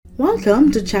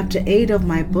Welcome to chapter 8 of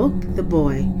my book, The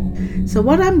Boy. So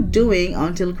what I'm doing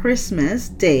until Christmas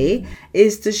Day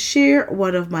is to share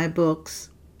one of my books.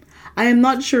 I am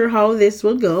not sure how this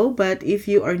will go, but if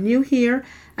you are new here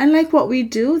and like what we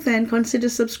do, then consider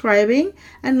subscribing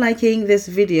and liking this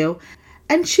video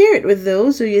and share it with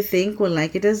those who you think will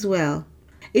like it as well.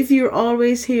 If you're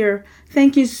always here,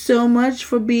 thank you so much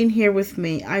for being here with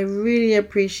me. I really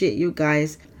appreciate you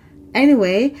guys.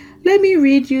 Anyway, let me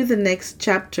read you the next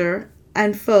chapter.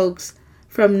 And folks,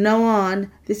 from now on,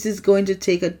 this is going to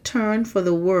take a turn for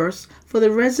the worse for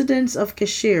the residents of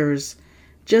Cashiers,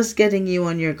 just getting you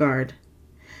on your guard.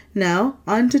 Now,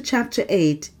 on to chapter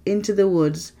 8, Into the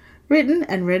Woods, written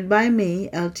and read by me,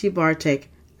 L.T. Bartek,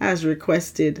 as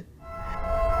requested.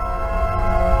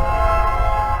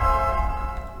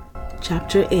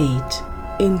 Chapter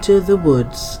 8, Into the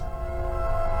Woods.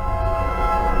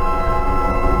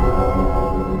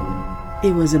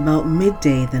 It was about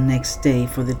midday the next day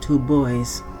for the two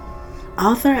boys.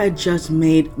 Arthur had just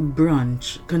made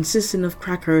brunch consisting of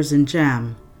crackers and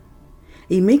jam.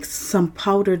 He mixed some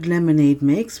powdered lemonade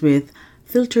mix with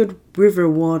filtered river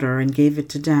water and gave it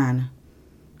to Dan.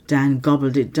 Dan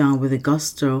gobbled it down with the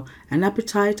gusto and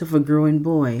appetite of a growing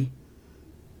boy.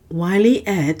 While he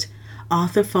ate,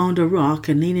 Arthur found a rock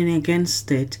and leaning against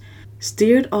it,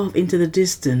 stared off into the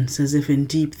distance as if in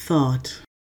deep thought.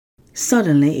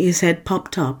 Suddenly his head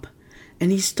popped up,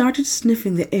 and he started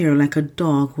sniffing the air like a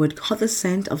dog who had caught the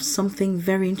scent of something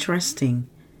very interesting.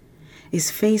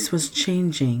 His face was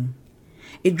changing.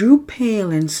 It grew pale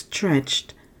and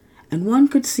stretched, and one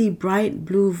could see bright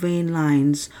blue vein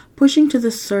lines pushing to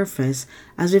the surface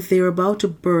as if they were about to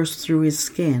burst through his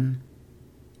skin.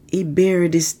 He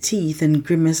bared his teeth and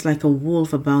grimaced like a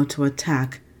wolf about to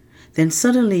attack. Then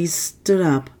suddenly he stood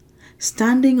up,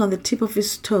 standing on the tip of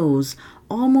his toes,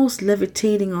 almost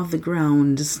levitating off the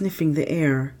ground, sniffing the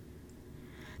air.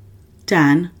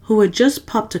 Dan, who had just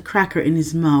popped a cracker in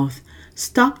his mouth,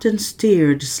 stopped and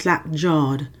stared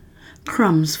slack-jawed,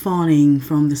 crumbs falling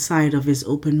from the side of his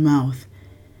open mouth.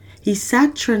 He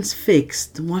sat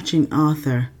transfixed, watching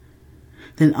Arthur.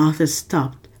 Then Arthur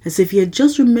stopped, as if he had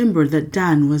just remembered that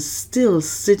Dan was still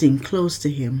sitting close to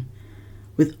him.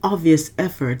 With obvious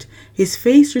effort, his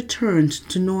face returned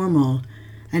to normal,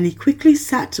 and he quickly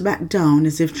sat back down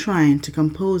as if trying to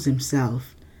compose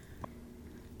himself.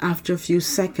 After a few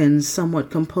seconds,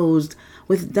 somewhat composed,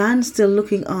 with Dan still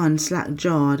looking on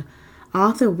slack-jawed,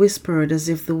 Arthur whispered as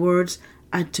if the words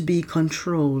had to be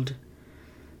controlled.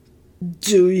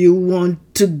 "Do you want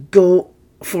to go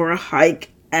for a hike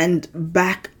and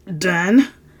back, Dan?"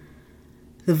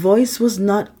 The voice was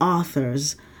not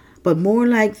Arthur's, but more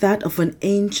like that of an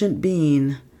ancient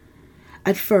being.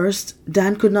 At first,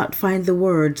 Dan could not find the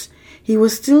words. He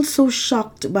was still so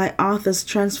shocked by Arthur's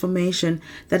transformation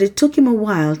that it took him a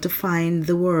while to find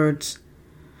the words.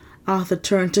 Arthur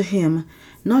turned to him,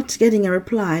 not getting a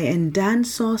reply, and Dan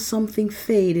saw something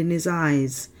fade in his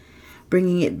eyes,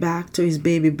 bringing it back to his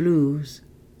baby blues.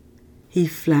 He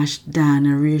flashed Dan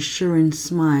a reassuring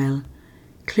smile,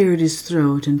 cleared his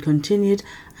throat, and continued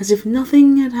as if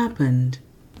nothing had happened.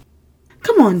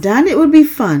 "Come on, Dan, it would be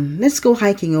fun. Let's go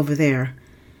hiking over there."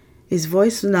 His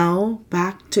voice now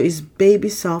back to his baby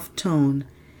soft tone,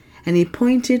 and he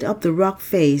pointed up the rock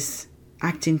face,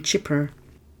 acting chipper.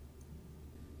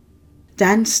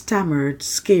 Dan stammered,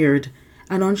 scared,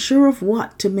 and unsure of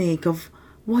what to make of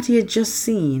what he had just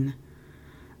seen.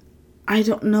 "I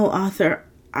don't know, Arthur.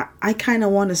 I kind of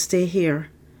want to stay here."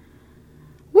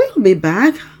 "We'll be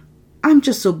back. I'm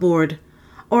just so bored.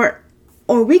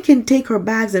 Or we can take our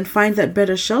bags and find that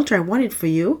better shelter I wanted for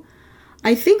you.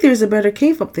 I think there's a better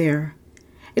cave up there.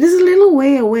 It is a little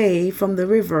way away from the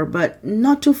river, but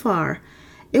not too far.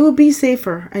 It will be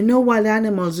safer, and no wild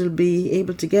animals will be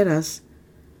able to get us."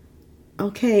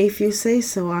 "Okay, if you say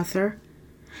so, Arthur."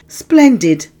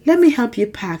 "Splendid. Let me help you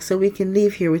pack so we can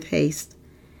leave here with haste."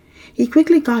 He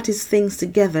quickly got his things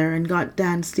together and got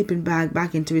Dan's sleeping bag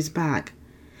back into his bag.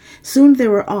 Soon they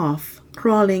were off,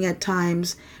 crawling at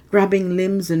times, grabbing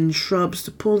limbs and shrubs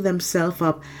to pull themselves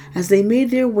up as they made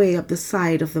their way up the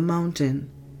side of the mountain.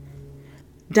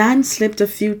 Dan slipped a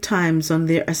few times on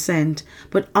their ascent,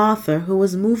 but Arthur, who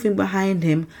was moving behind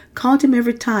him, caught him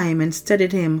every time and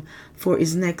steadied him for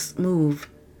his next move.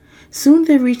 Soon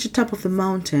they reached the top of the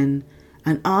mountain,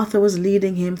 and Arthur was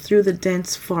leading him through the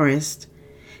dense forest.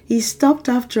 He stopped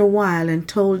after a while and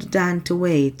told Dan to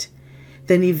wait.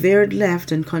 Then he veered left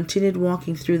and continued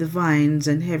walking through the vines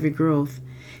and heavy growth,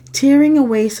 tearing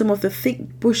away some of the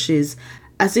thick bushes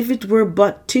as if it were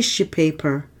but tissue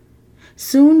paper.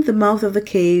 Soon the mouth of the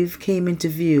cave came into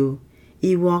view.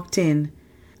 He walked in,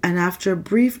 and after a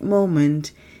brief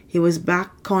moment he was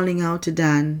back calling out to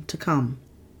Dan to come.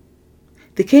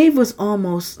 The cave was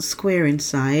almost square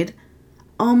inside,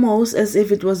 almost as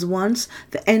if it was once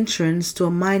the entrance to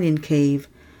a mining cave,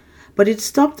 but it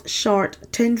stopped short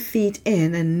 10 feet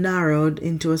in and narrowed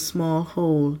into a small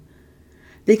hole.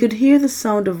 They could hear the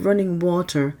sound of running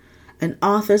water, and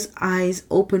Arthur's eyes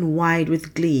opened wide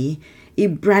with glee. He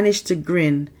brandished a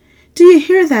grin. "Do you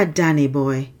hear that, Danny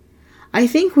boy? I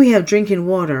think we have drinking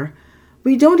water.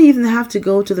 We don't even have to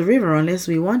go to the river unless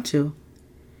we want to."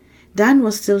 Dan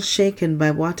was still shaken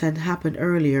by what had happened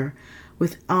earlier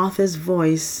with Arthur's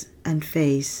voice and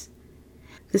face.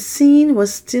 The scene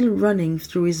was still running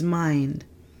through his mind.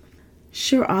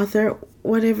 "Sure, Arthur,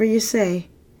 whatever you say,"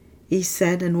 he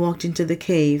said, and walked into the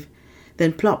cave,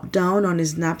 then plopped down on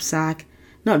his knapsack,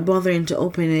 not bothering to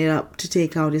open it up to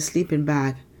take out his sleeping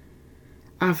bag.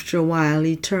 After a while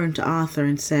he turned to Arthur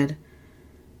and said,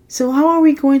 "So how are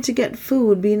we going to get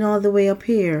food being all the way up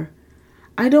here?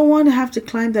 I don't want to have to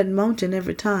climb that mountain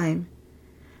every time."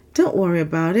 "Don't worry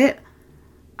about it.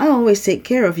 I always take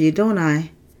care of you, don't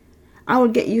I? I will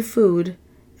get you food,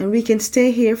 and we can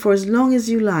stay here for as long as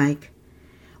you like.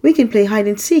 We can play hide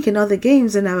and seek and other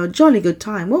games and have a jolly good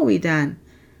time, won't we, Dan?"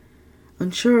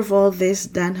 Unsure of all this,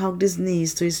 Dan hugged his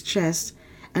knees to his chest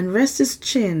and rested his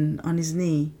chin on his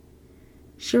knee.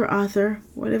 "Sure, Arthur,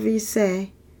 whatever you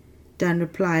say," Dan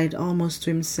replied almost to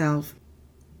himself.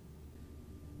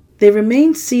 They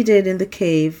remained seated in the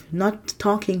cave, not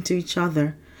talking to each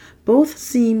other. Both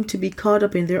seemed to be caught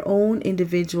up in their own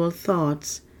individual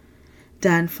thoughts.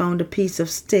 Dan found a piece of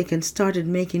stick and started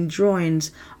making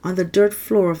drawings on the dirt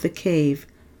floor of the cave.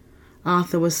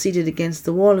 Arthur was seated against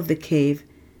the wall of the cave.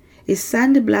 His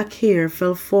sandy black hair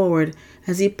fell forward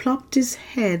as he plopped his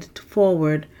head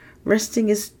forward, resting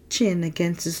his chin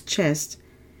against his chest.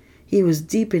 He was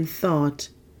deep in thought,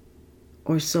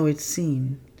 or so it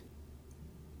seemed.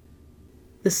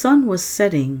 The sun was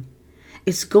setting.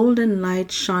 Its golden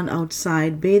light shone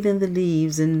outside, bathing the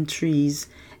leaves and trees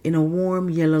in a warm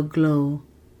yellow glow.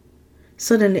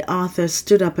 Suddenly Arthur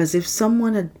stood up as if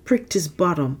someone had pricked his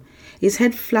bottom. His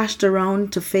head flashed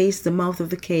around to face the mouth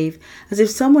of the cave, as if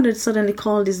someone had suddenly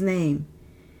called his name.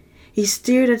 He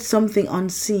stared at something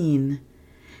unseen.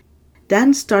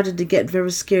 Dan started to get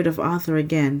very scared of Arthur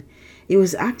again. He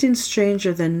was acting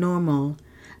stranger than normal,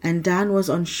 and Dan was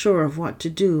unsure of what to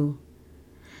do.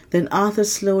 Then Arthur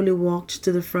slowly walked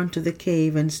to the front of the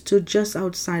cave and stood just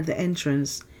outside the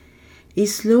entrance. He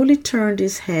slowly turned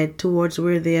his head towards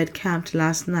where they had camped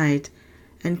last night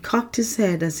and cocked his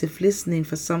head as if listening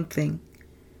for something.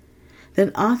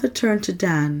 Then Arthur turned to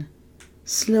Dan.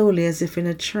 Slowly, as if in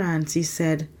a trance, he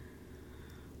said,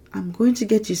 "I'm going to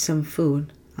get you some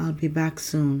food. I'll be back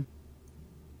soon."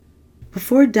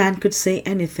 Before Dan could say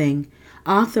anything,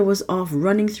 Arthur was off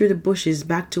running through the bushes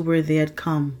back to where they had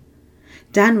come.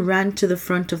 Dan ran to the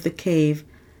front of the cave,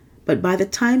 but by the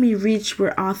time he reached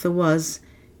where Arthur was,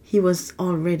 he was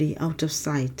already out of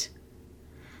sight.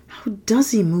 "How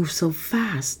does he move so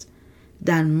fast?"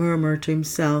 Dan murmured to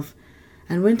himself,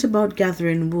 and went about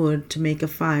gathering wood to make a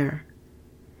fire.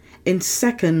 In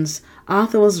seconds,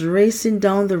 Arthur was racing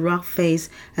down the rock face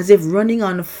as if running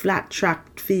on a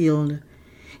flat-tracked field.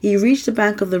 He reached the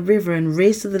bank of the river and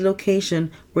raced to the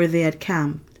location where they had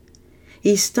camped.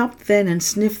 He stopped then and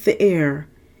sniffed the air.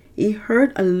 He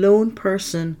heard a lone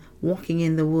person walking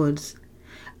in the woods.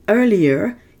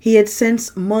 Earlier, he had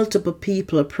sensed multiple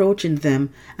people approaching them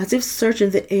as if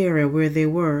searching the area where they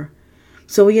were.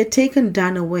 So he had taken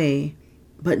Dan away,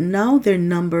 but now their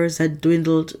numbers had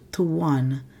dwindled to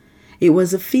 1. It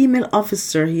was a female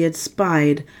officer he had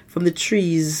spied from the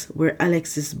trees where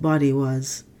Alex's body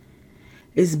was.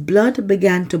 His blood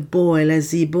began to boil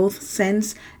as he both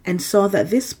sensed and saw that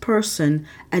this person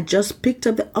had just picked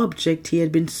up the object he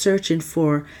had been searching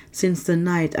for since the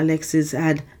night Alexis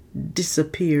had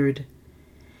disappeared.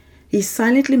 He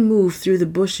silently moved through the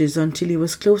bushes until he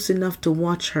was close enough to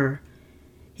watch her.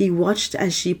 He watched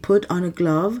as she put on a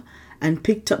glove and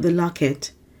picked up the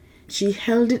locket. She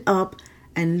held it up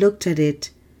and looked at it.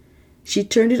 She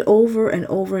turned it over and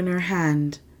over in her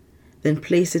hand, then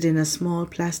placed it in a small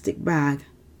plastic bag.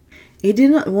 He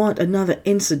did not want another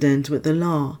incident with the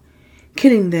law.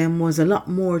 Killing them was a lot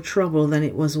more trouble than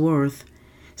it was worth,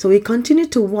 so he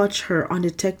continued to watch her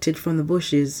undetected from the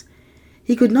bushes.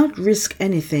 He could not risk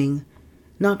anything,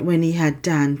 not when he had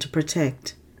Dan to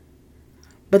protect.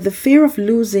 But the fear of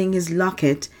losing his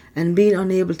locket and being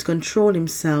unable to control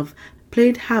himself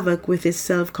played havoc with his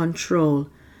self-control,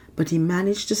 but he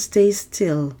managed to stay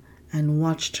still and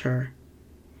watched her.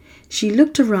 She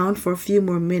looked around for a few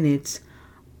more minutes,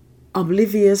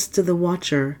 oblivious to the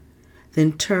watcher,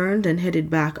 then turned and headed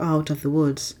back out of the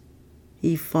woods.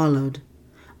 he followed,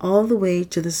 all the way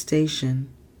to the station.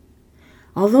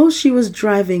 Although she was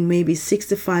driving maybe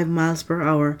 65 miles per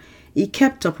hour, he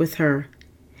kept up with her.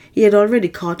 He had already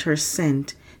caught her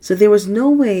scent, so there was no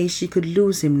way she could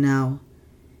lose him now.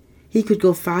 He could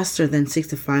go faster than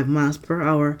 65 miles per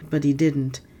hour, but he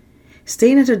didn't,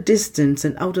 staying at a distance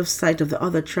and out of sight of the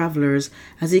other travelers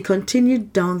as he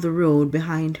continued down the road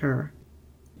behind her.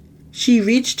 She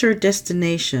reached her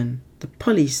destination, the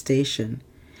police station,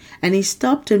 and he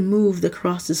stopped and moved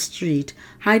across the street,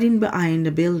 hiding behind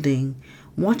a building,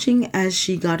 watching as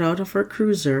she got out of her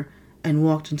cruiser and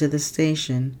walked into the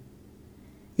station.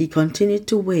 He continued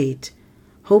to wait,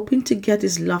 hoping to get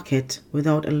his locket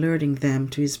without alerting them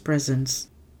to his presence.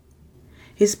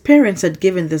 His parents had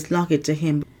given this locket to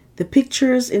him. The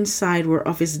pictures inside were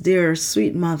of his dear,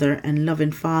 sweet mother and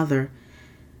loving father.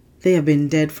 They have been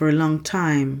dead for a long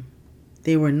time.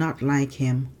 They were not like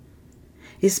him.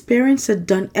 His parents had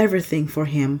done everything for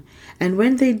him, and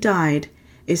when they died,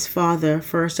 his father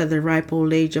first at the ripe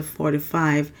old age of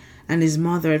 45, and his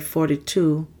mother at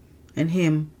 42, and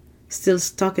him still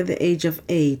stuck at the age of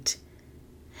 8.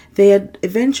 They had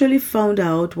eventually found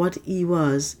out what he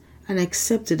was and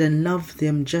accepted and loved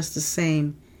him just the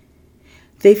same.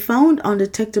 They found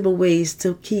undetectable ways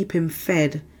to keep him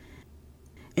fed.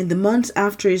 In the months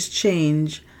after his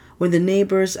change, when the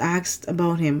neighbors asked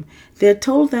about him, they had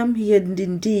told them he had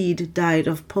indeed died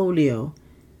of polio.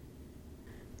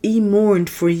 He mourned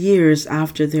for years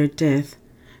after their death,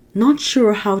 not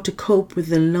sure how to cope with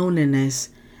the loneliness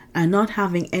and not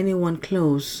having anyone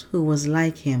close who was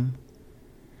like him.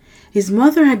 His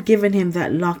mother had given him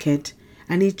that locket,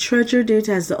 and he treasured it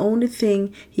as the only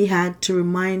thing he had to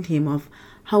remind him of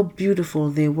how beautiful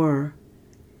they were.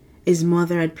 His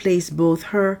mother had placed both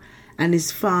her and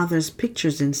his father's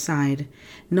pictures inside,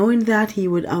 knowing that he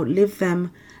would outlive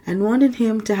them and wanted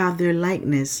him to have their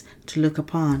likeness to look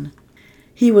upon.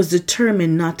 He was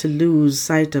determined not to lose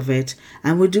sight of it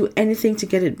and would do anything to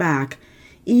get it back,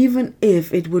 even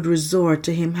if it would resort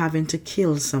to him having to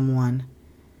kill someone.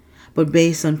 But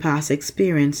based on past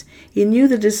experience, he knew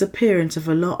the disappearance of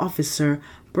a law officer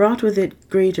brought with it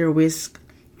greater risk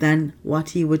than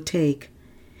what he would take.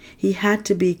 He had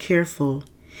to be careful.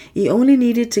 He only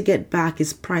needed to get back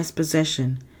his prized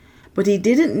possession, but he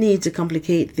didn't need to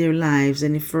complicate their lives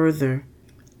any further.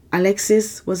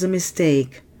 Alexis was a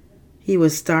mistake. He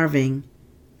was starving,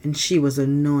 and she was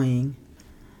annoying.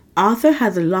 Arthur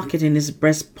had the locket in his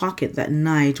breast pocket that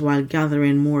night while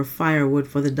gathering more firewood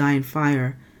for the dying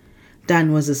fire.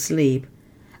 Dan was asleep,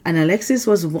 and Alexis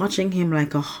was watching him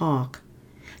like a hawk.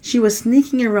 She was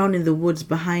sneaking around in the woods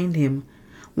behind him,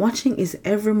 watching his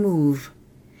every move.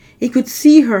 He could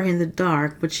see her in the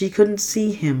dark, but she couldn't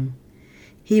see him.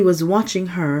 He was watching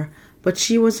her, but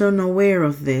she was unaware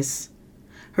of this.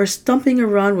 Her stomping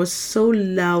around was so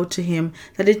loud to him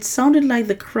that it sounded like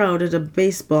the crowd at a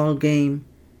baseball game.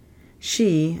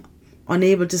 She,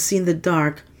 unable to see in the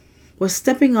dark, was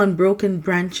stepping on broken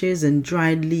branches and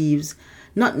dried leaves,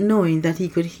 not knowing that he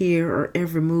could hear her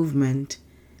every movement.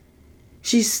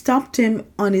 She stopped him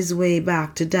on his way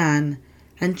back to Dan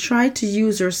and tried to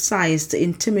use her size to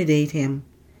intimidate him.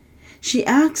 She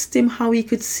asked him how he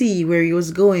could see where he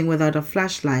was going without a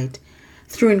flashlight,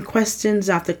 throwing questions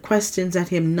after questions at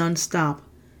him non-stop.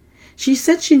 She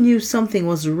said she knew something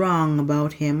was wrong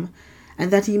about him and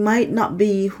that he might not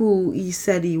be who he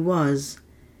said he was.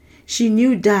 She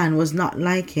knew Dan was not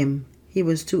like him. He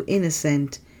was too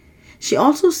innocent. She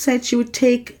also said she would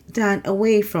take Dan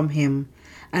away from him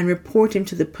and report him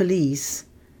to the police.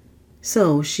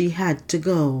 So she had to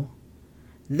go.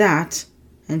 That,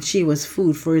 and she was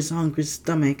food for his hungry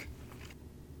stomach.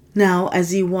 Now,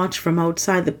 as he watched from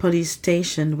outside the police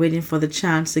station, waiting for the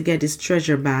chance to get his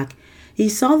treasure back, he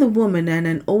saw the woman and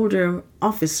an older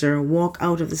officer walk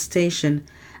out of the station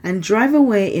and drive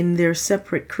away in their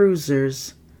separate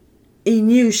cruisers. He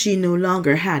knew she no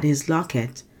longer had his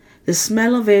locket. The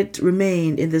smell of it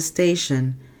remained in the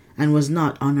station and was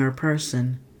not on her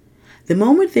person. The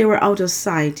moment they were out of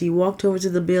sight, he walked over to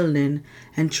the building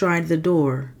and tried the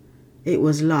door. It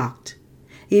was locked.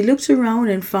 He looked around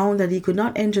and found that he could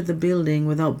not enter the building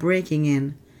without breaking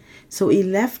in, so he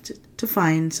left to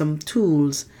find some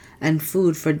tools and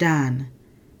food for Dan.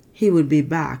 He would be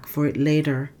back for it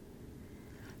later.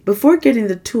 Before getting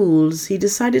the tools, he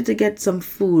decided to get some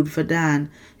food for Dan,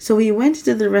 so he went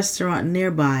to the restaurant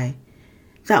nearby.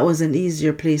 That was an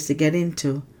easier place to get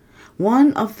into.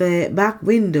 One of the back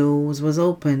windows was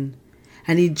open,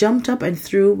 and he jumped up and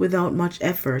through without much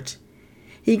effort.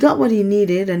 He got what he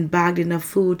needed and bagged enough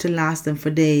food to last them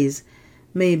for days,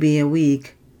 maybe a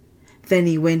week. Then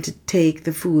he went to take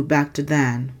the food back to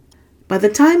Dan. By the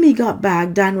time he got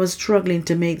back, Dan was struggling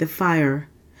to make the fire.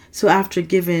 So after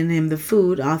giving him the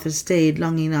food, Arthur stayed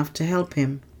long enough to help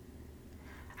him.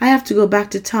 I have to go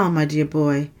back to town, my dear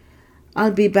boy.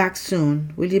 I'll be back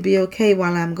soon. Will you be okay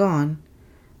while I'm gone?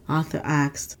 Arthur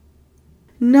asked.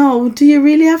 No, do you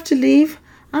really have to leave?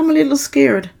 I'm a little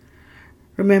scared.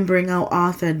 Remembering how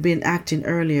Arthur had been acting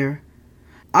earlier,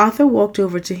 Arthur walked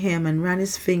over to him and ran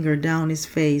his finger down his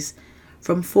face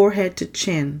from forehead to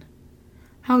chin.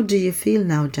 How do you feel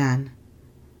now, Dan?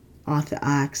 Arthur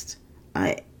asked.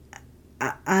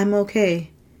 I'm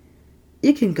okay.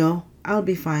 You can go. I'll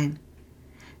be fine.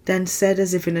 Dan said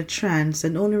as if in a trance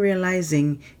and only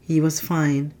realizing he was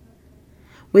fine.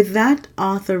 With that,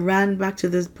 Arthur ran back to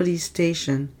the police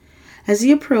station. As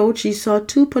he approached, he saw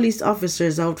 2 police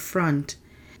officers out front.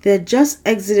 They had just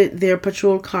exited their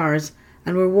patrol cars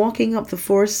and were walking up the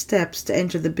 4 steps to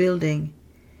enter the building.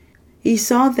 He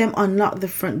saw them unlock the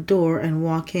front door and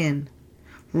walk in.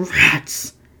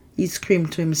 Rats! He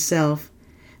screamed to himself.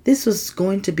 This was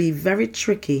going to be very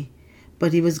tricky,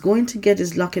 but he was going to get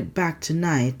his locket back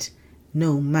tonight,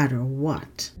 no matter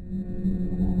what.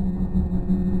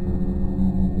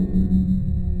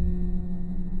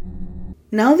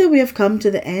 Now that we have come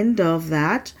to the end of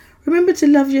that, remember to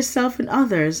love yourself and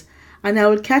others, and I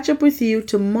will catch up with you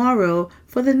tomorrow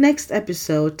for the next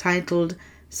episode titled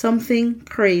Something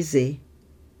Crazy.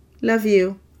 Love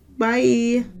you.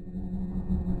 Bye.